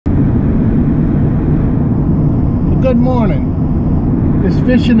Good morning. This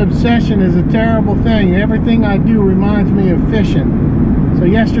fishing obsession is a terrible thing. Everything I do reminds me of fishing. So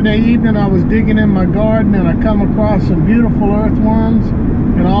yesterday evening I was digging in my garden and I come across some beautiful earthworms,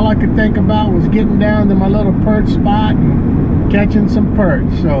 and all I could think about was getting down to my little perch spot and catching some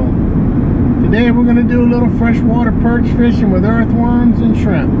perch. So today we're going to do a little freshwater perch fishing with earthworms and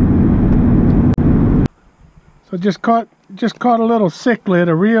shrimp. So just caught a little cichlid,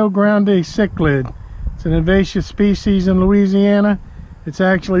 a Rio Grande Cichlid. It's an invasive species in Louisiana. It's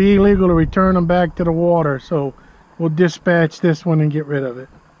actually illegal to return them back to the water, so we'll dispatch this one and get rid of it.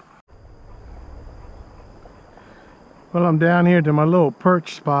 Well, I'm down here to my little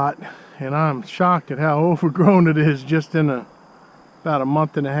perch spot, and I'm shocked at how overgrown it is just in about a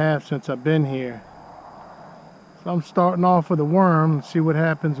month and a half since I've been here. So I'm starting off with a worm and see what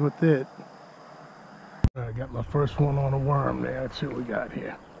happens with it. I got my first one on a worm there. Let's see what we got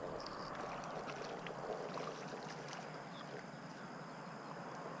here.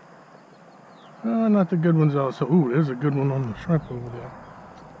 Not the good ones I was hoping. Ooh, there's a good one on the shrimp over there.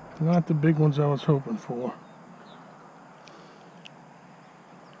 Not the big ones I was hoping for.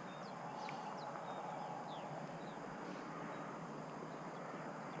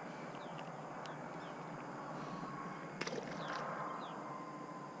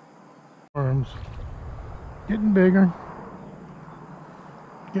 Worms. Getting bigger.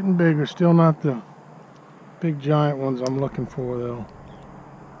 Getting bigger. Still not the big giant ones I'm looking for though.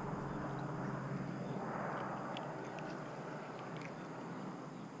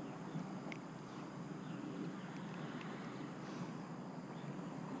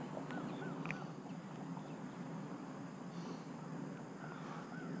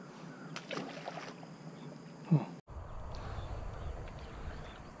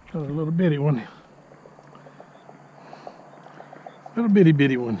 Got a little bitty one. Little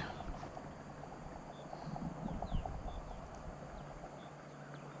bitty one.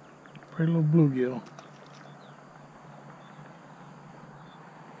 Pretty little bluegill.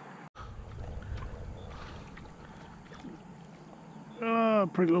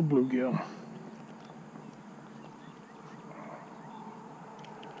 Pretty little bluegill.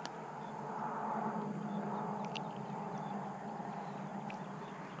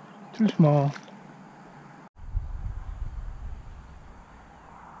 Too small.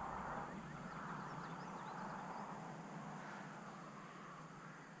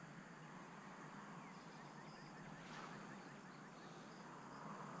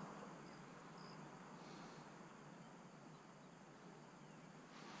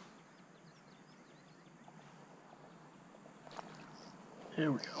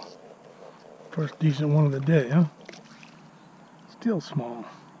 There we go. First decent one of the day, huh? Still small.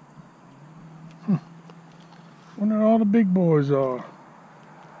 Wonder all the big boys are.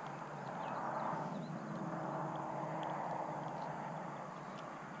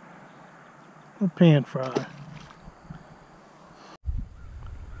 A pan fry.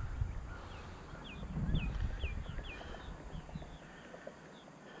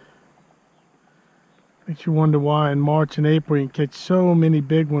 Makes you wonder why in March and April you can catch so many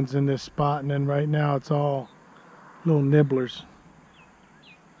big ones in this spot, and then right now it's all little nibblers.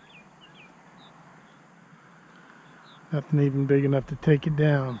 Nothing even big enough to take it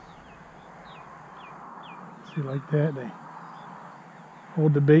down. See, like that, they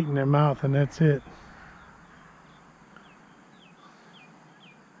hold the bait in their mouth and that's it.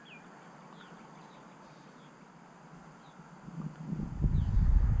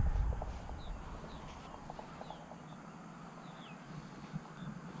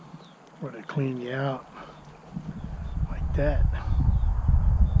 Where they clean you out like that.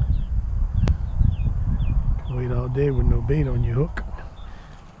 Wait all day with no bait on your hook.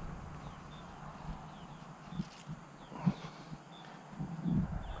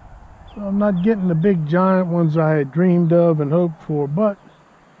 So I'm not getting the big giant ones I had dreamed of and hoped for, but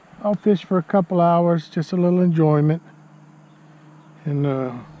I'll fish for a couple hours, just a little enjoyment, and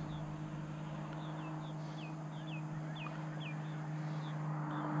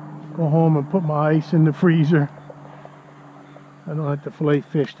go home and put my ice in the freezer. I don't have to fillet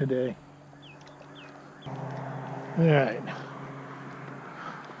fish today. Alright.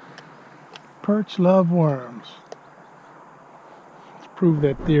 Perch love worms. Let's prove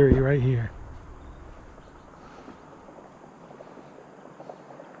that theory right here.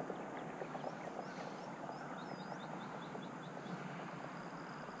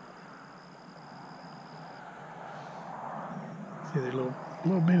 See, they're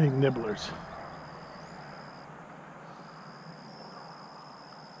little bitty nibblers.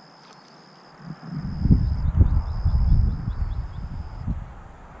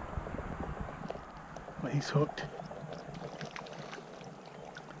 He's hooked.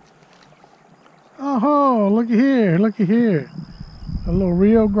 Oh, looky here, looky here. A little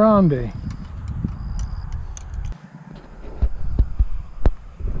Rio Grande.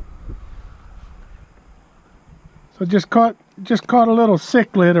 So just caught a little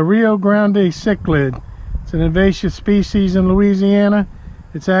cichlid, a Rio Grande cichlid. It's an invasive species in Louisiana.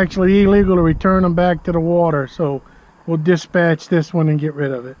 It's actually illegal to return them back to the water, so we'll dispatch this one and get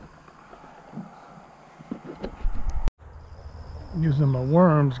rid of it. Using my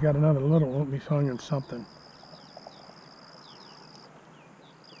worms, got another little one. He's hung in something.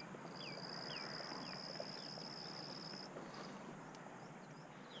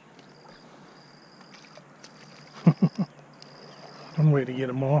 One way to get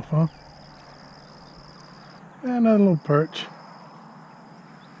him off, huh? And another little perch.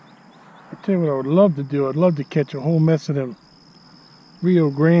 I tell you what I would love to do. I'd love to catch a whole mess of them Rio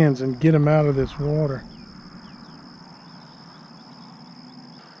Grandes and get them out of this water.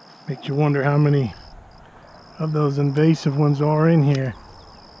 Makes you wonder how many of those invasive ones are in here.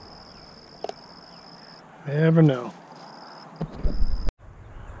 Never know.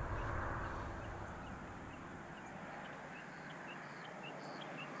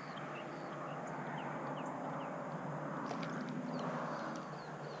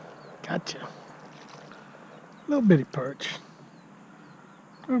 Gotcha. Little bitty perch.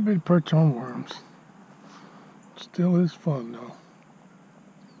 Little bitty perch on worms. Still is fun though.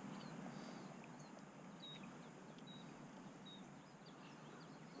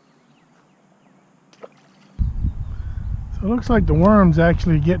 So it looks like the worms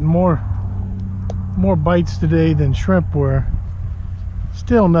actually getting more bites today than shrimp were.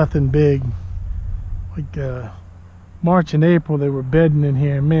 Still nothing big. Like March and April they were bedding in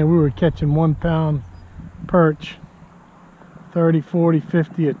here. Man, we were catching 1 pound perch, 30, 40,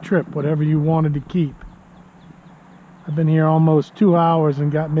 50 a trip, whatever you wanted to keep. I've been here almost 2 hours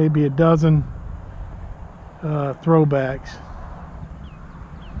and got maybe a dozen throwbacks.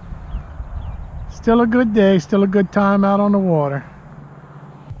 Still a good day, still a good time out on the water.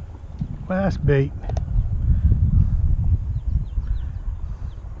 Last bait.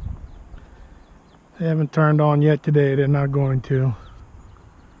 They haven't turned on yet today, they're not going to.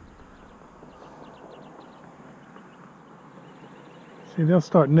 See, they'll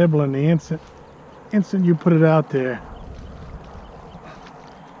start nibbling the instant you put it out there.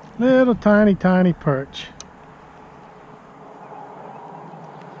 Little tiny perch.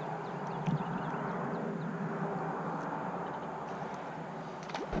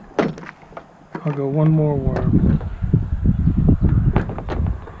 I'll go one more worm.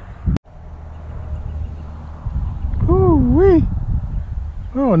 Ooh-wee!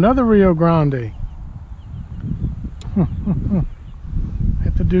 Oh, another Rio Grande.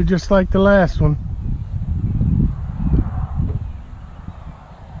 Have to do just like the last one.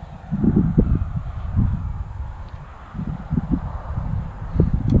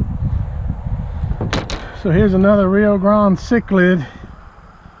 So here's another Rio Grande cichlid.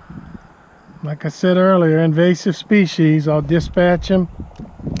 Like I said earlier, invasive species. I'll dispatch them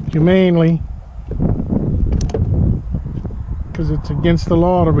humanely because it's against the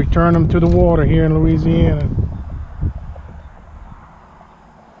law to return them to the water here in Louisiana.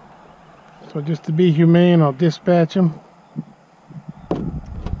 So just to be humane, I'll dispatch them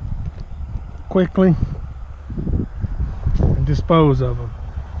quickly and dispose of them.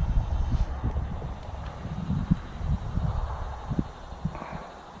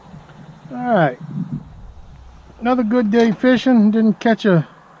 Alright, another good day fishing. Didn't catch a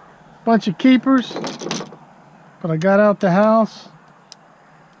bunch of keepers, but I got out the house,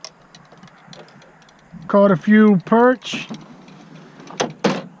 caught a few perch,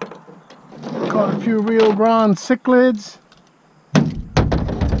 caught a few Rio Grande cichlids,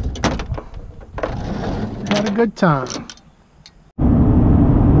 had a good time.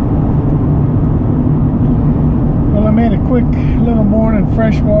 Well, I made a quick little morning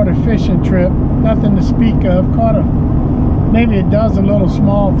freshwater fishing trip. Nothing to speak of. Caught maybe a dozen little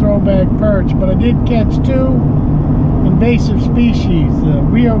small throwback perch, but I did catch 2 invasive species, the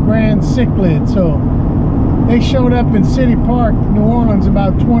Rio Grande cichlid. So they showed up in City Park, New Orleans,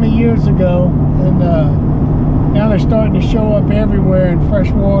 about 20 years ago, and now they're starting to show up everywhere in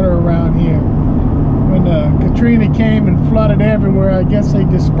freshwater around here. When Katrina came and flooded everywhere, I guess they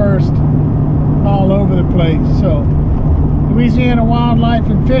dispersed all over the place. So Louisiana Wildlife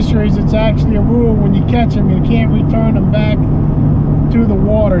and Fisheries, it's actually a rule when you catch them, you can't return them back to the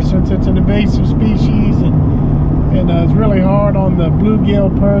water since it's an invasive species, and it's really hard on the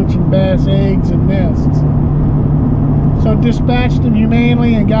bluegill, perch, and bass eggs and nests. So dispatched them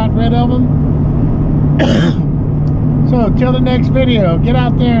humanely and got rid of them. So till the next video, get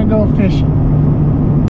out there and go fishing.